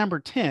 to be number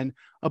 10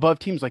 above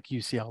teams like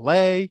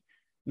UCLA,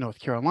 North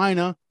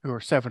Carolina, who are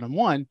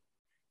 7-1,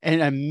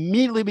 and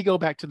immediately we go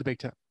back to the Big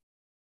Ten.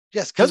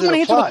 Yes, doesn't want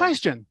to answer the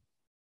question.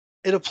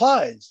 It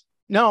applies.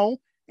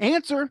 No,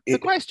 answer the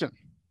question.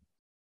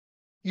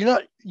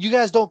 You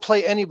guys don't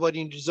play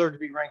anybody and deserve to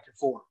be ranked at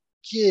 4.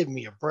 Give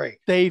me a break.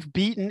 They've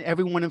beaten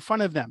everyone in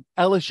front of them.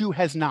 LSU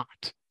has not.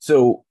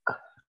 So, all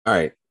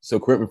right. So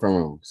correct me if I'm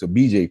wrong. So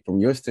BJ, from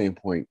your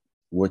standpoint,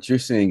 what you're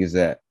saying is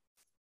that,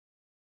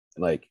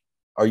 like,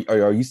 are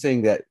you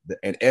saying that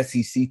an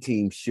SEC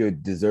team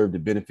should deserve the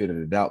benefit of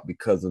the doubt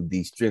because of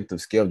the strength of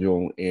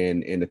schedule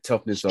and the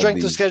toughness of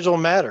strength of schedule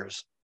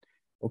matters?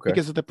 Okay.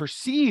 Because of the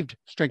perceived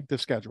strength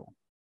of schedule.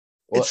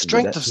 Well, it's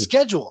strength of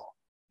schedule.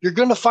 You're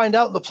going to find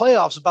out in the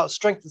playoffs about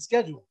strength of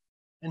schedule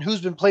and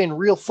who's been playing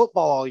real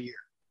football all year.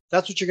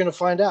 That's what you're going to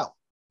find out.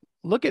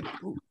 Look at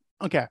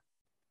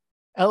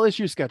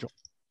LSU schedule.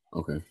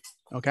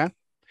 Okay.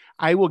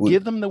 I will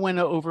give them the win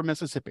over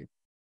Mississippi.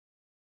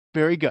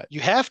 Very good.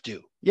 You have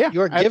to. Yeah.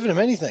 You aren't giving them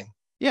anything.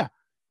 Yeah.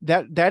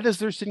 That is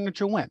their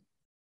signature win.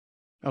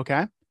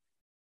 Okay.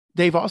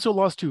 They've also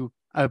lost to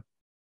a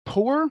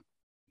poor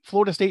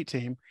Florida State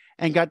team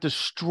and got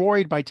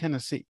destroyed by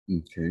Tennessee.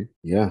 Okay.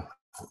 Yeah.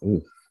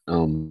 Ooh.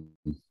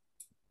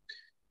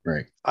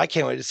 Right. I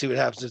can't wait to see what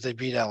happens if they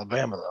beat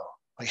Alabama, though.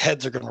 Like,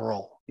 heads are going to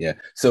roll. Yeah.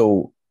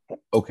 So,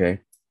 okay.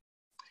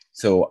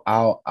 So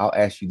I'll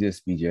ask you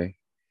this, BJ.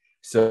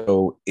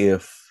 So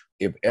if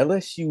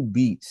LSU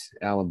beats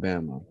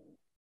Alabama,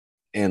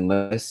 and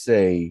let's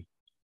say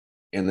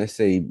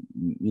Michigan,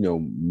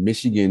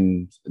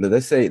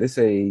 let's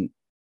say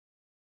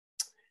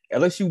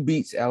LSU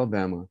beats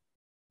Alabama,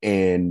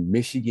 and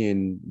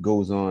Michigan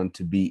goes on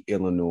to beat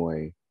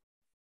Illinois.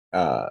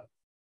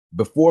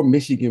 Before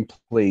Michigan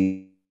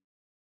plays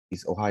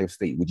Ohio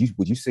State, would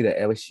you say that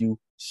LSU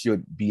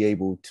should be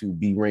able to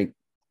be ranked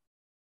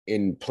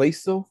in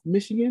place of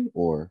Michigan,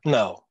 or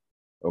no?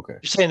 Okay.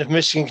 You're saying if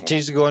Michigan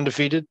continues to go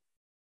undefeated?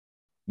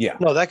 Yeah.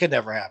 No, that could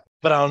never happen.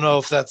 But I don't know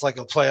if that's like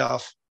a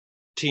playoff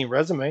team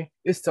resume.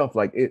 It's tough.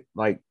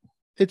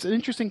 It's an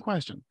interesting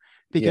question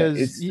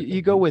because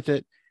you go with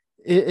it.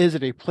 Is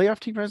it a playoff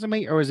team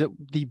resume or is it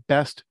the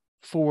best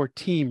 4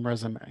 team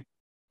resume?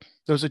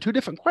 Those are two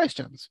different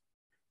questions.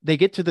 They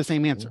get to the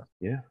same answer.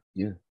 Yeah.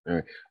 All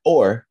right.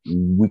 Or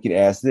we could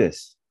ask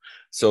this.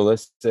 So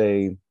let's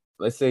say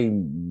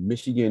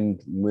Michigan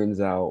wins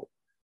out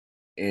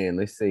and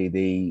let's say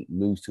they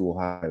lose to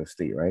Ohio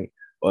State, right?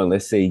 Or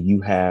let's say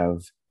you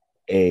have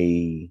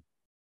a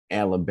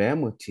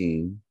Alabama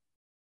team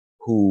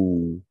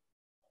who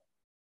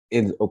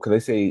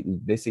let's say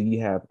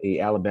you have a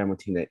Alabama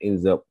team that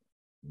ends up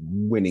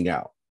winning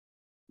out.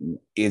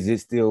 Is it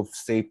still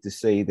safe to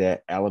say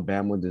that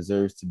Alabama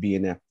deserves to be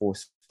in that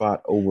 4th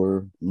spot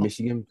over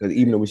Michigan? Because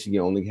even though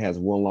Michigan only has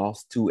 1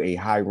 loss to a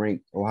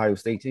high-ranked Ohio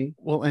State team?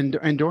 Well,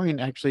 and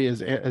Dorian actually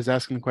is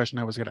asking the question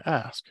I was going to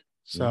ask.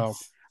 So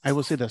yes. I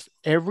will say this.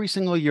 Every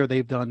single year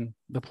they've done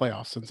the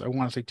playoffs since, I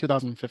want to say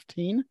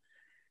 2015,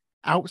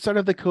 outside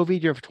of the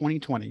COVID year of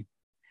 2020,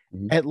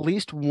 at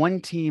least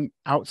one team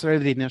outside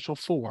of the initial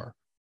 4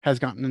 has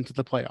gotten into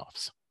the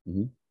playoffs.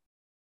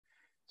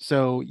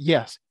 So,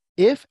 yes,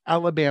 if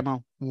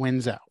Alabama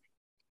wins out,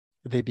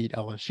 they beat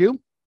LSU,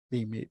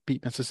 they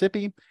beat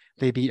Mississippi,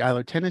 they beat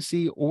either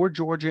Tennessee or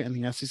Georgia in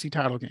the SEC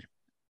title game.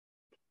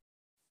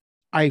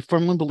 I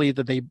firmly believe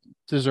that they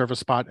deserve a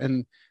spot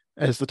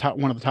as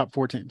one of the top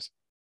 4 teams.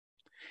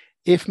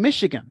 If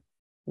Michigan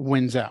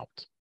wins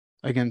out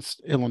against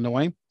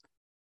Illinois,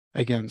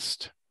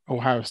 against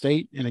Ohio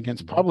State, and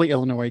against probably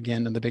Illinois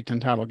again in the Big Ten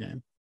title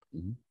game,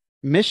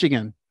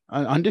 Michigan,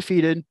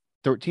 undefeated,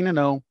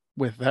 13-0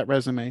 with that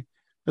resume,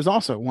 is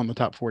also one of the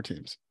top 4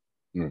 teams.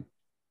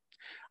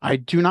 I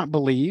do not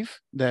believe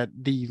that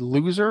the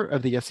loser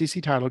of the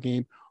SEC title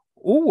game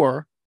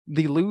or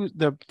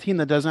the team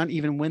that does not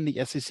even win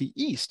the SEC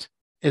East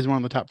is one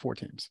of the top 4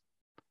 teams.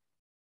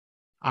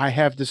 I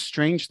have this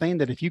strange thing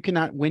that if you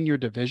cannot win your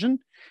division,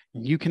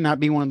 you cannot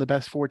be one of the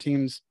best 4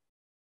 teams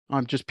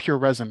on just pure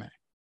resume.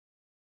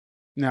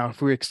 Now,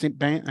 if we expand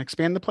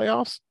the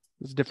playoffs,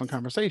 it's a different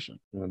conversation.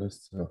 No,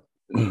 that's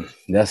going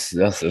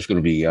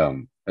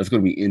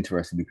to be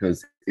interesting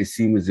because it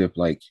seems as if,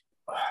 like,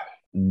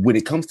 when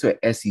it comes to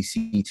an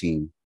SEC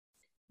team,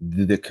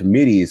 the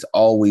committee is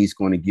always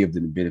going to give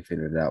them the benefit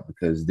of the doubt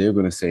because they're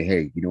going to say,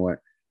 hey, you know what?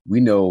 We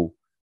know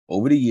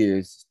over the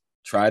years,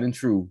 tried and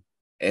true,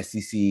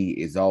 SEC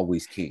is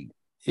always king.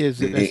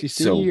 Is it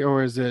SEC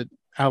or is it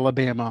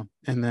Alabama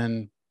and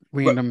then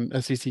random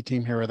SEC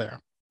team here or there?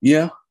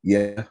 Yeah.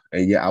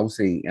 I would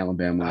say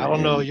Alabama. I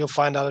don't know. You'll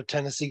find out if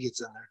Tennessee gets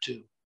in there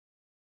too.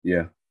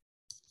 Yeah.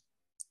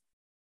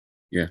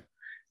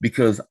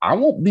 Because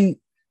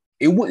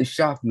it wouldn't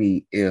shock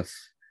me if,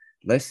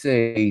 let's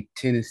say,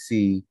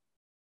 Tennessee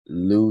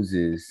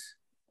loses.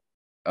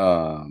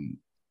 I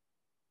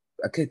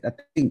think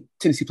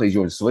Tennessee plays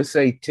Georgia. So let's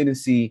say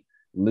Tennessee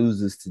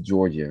loses to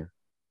Georgia,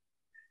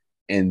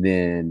 and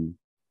then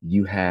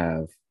you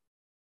have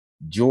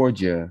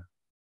Georgia.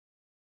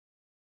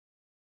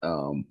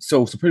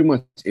 So pretty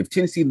much, if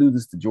Tennessee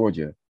loses to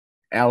Georgia,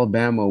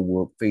 Alabama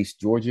will face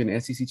Georgia in the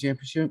SEC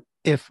championship.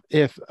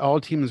 If all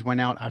teams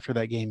went out after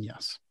that game,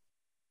 yes.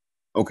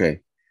 Okay,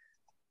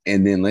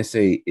 and then let's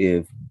say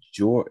if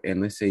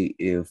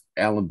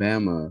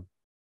Alabama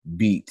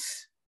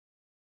beats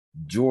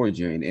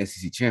Georgia in the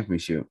SEC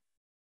championship,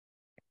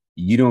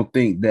 you don't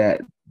think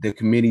that the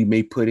committee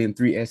may put in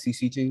 3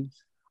 SEC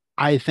teams?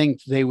 I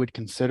think they would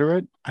consider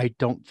it. I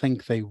don't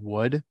think they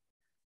would.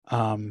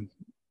 I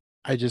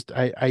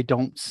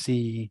don't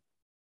see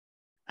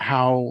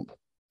how,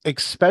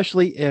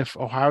 especially if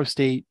Ohio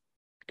State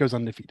goes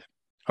undefeated.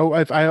 Oh,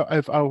 if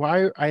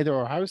either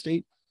Ohio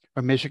State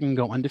or Michigan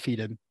go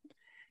undefeated,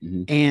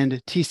 mm-hmm.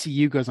 and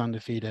TCU goes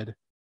undefeated,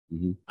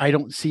 mm-hmm. I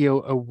don't see a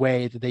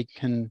way that they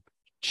can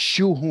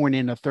shoehorn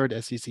in a third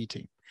SEC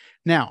team.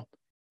 Now,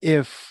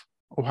 if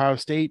Ohio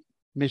State,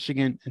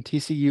 Michigan, and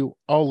TCU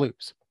all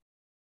lose,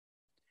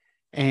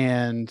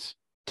 and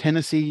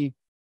Tennessee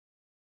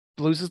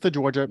loses to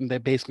Georgia, and they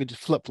basically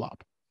just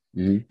flip-flop,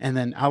 mm-hmm. and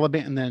then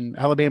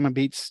Alabama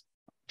beats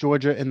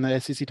Georgia in the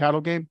SEC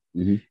title game,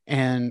 mm-hmm.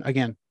 and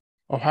again,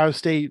 Ohio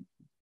State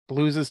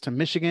loses to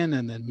Michigan,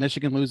 and then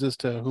Michigan loses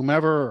to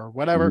whomever or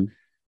whatever, mm-hmm.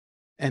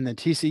 and then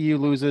TCU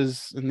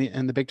loses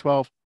in the Big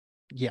 12.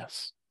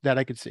 Yes, that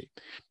I could see,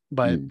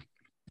 but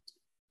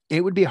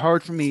it would be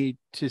hard for me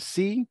to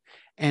see,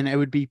 and it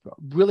would be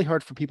really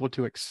hard for people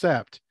to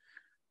accept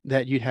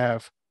that you'd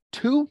have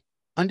 2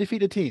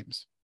 undefeated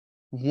teams,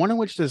 one of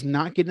which does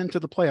not get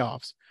into the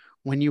playoffs,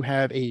 when you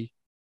have a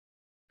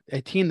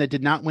team that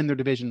did not win their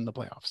division in the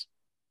playoffs.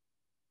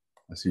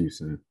 I see what you're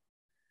saying.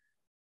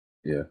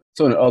 Yeah.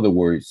 So in other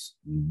words,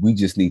 we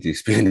just need to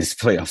expand this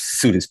playoffs as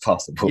soon as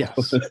possible.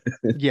 Yes.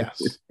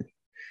 Yes.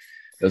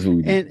 That's what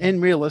we do.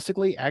 And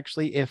realistically,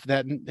 actually, if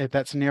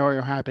that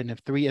scenario happened, if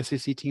 3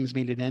 SEC teams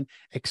made it in,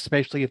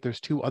 especially if there's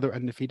 2 other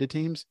undefeated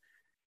teams,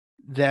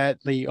 that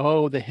the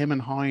him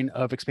and hawing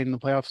of expanding the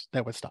playoffs,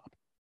 that would stop,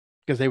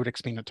 because they would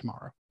expand it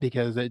tomorrow,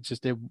 because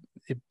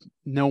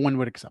no one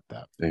would accept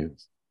that. Damn.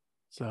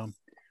 So,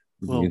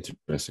 well,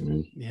 interesting,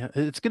 man. Yeah,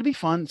 it's gonna be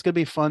fun. It's gonna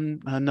be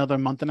fun. Another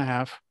month and a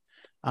half.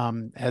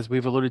 As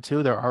we've alluded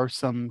to, there are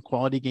some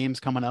quality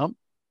games coming up.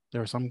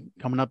 There are some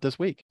coming up this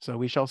week, so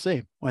we shall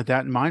see. With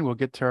that in mind, we'll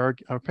get to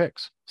our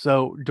picks.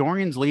 So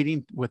Dorian's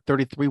leading with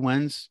 33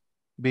 wins.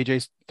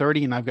 BJ's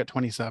 30, and I've got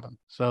 27.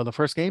 So the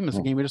first game is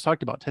the game we just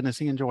talked about,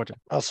 Tennessee and Georgia.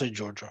 I'll say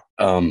Georgia.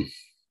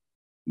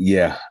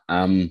 Yeah,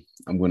 I'm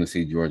going to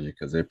say Georgia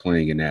because they're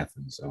playing in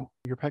Athens. So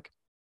your pick?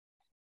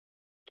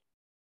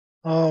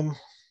 I'll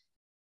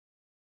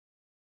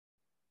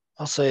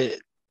say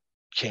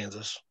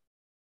Kansas.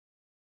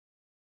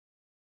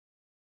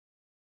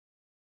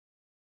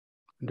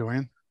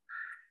 Dorian?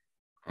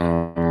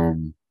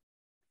 I'm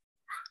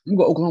going to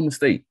go Oklahoma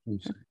State.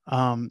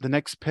 The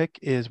next pick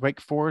is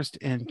Wake Forest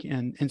and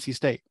NC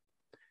State.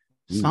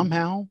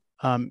 Somehow,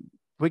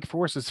 Wake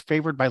Forest is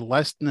favored by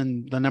less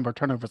than the number of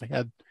turnovers they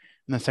had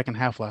in the second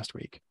half last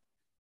week.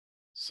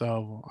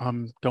 So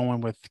I'm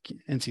going with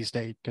NC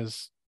State,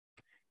 because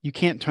you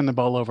can't turn the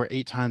ball over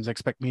 8 times and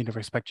expect me to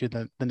respect you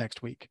the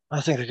next week.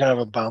 I think they're going to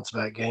have a bounce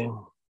back game.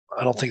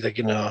 I don't think they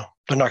can. They're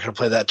not going to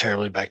play that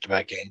terribly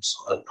back-to-back games.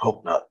 I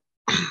hope not.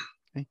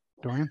 Okay,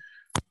 Dorian?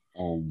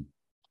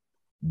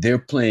 They're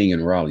playing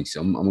in Raleigh, so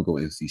I'm gonna go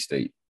NC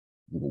State.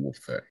 I'm gonna go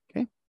Wolfpack.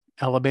 Okay,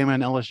 Alabama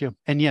and LSU.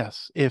 And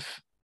yes,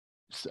 if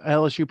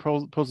LSU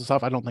pulls this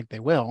off, I don't think they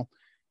will.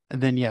 And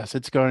then yes,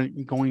 it's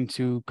going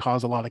to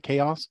cause a lot of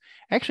chaos.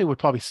 Actually,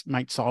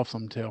 might solve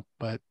some too.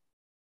 But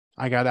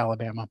I got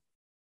Alabama.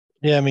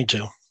 Yeah, me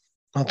too.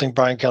 I don't think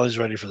Brian Kelly's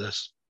ready for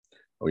this.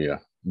 Oh yeah,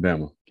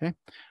 Bama. Okay.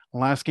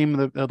 Last game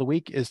of the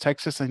week is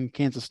Texas and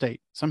Kansas State.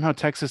 Somehow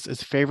Texas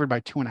is favored by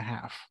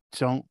 2.5.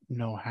 Don't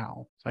know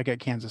how. So I got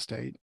Kansas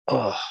State.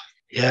 Oh,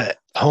 yeah.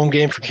 Home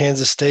game for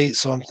Kansas State.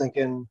 So I'm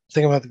thinking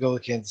I'm about to go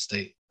with Kansas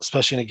State,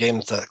 especially in a game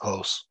that's that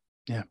close.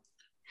 Yeah.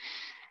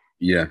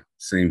 Yeah,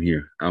 same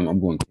here. I'm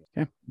going.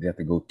 Okay. They have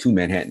to go to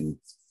Manhattan,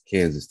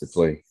 Kansas to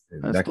play.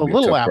 That's a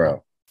little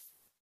apple.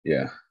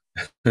 Yeah.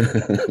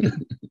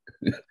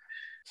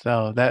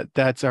 So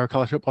that's our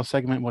college football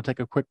segment. We'll take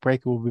a quick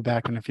break. We'll be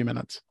back in a few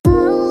minutes.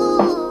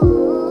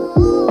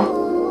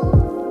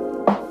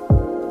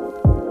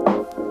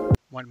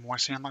 Want more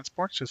Sandlot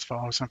Sports? Just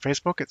follow us on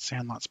Facebook at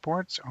Sandlot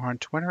Sports or on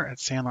Twitter at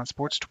Sandlot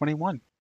Sports 21.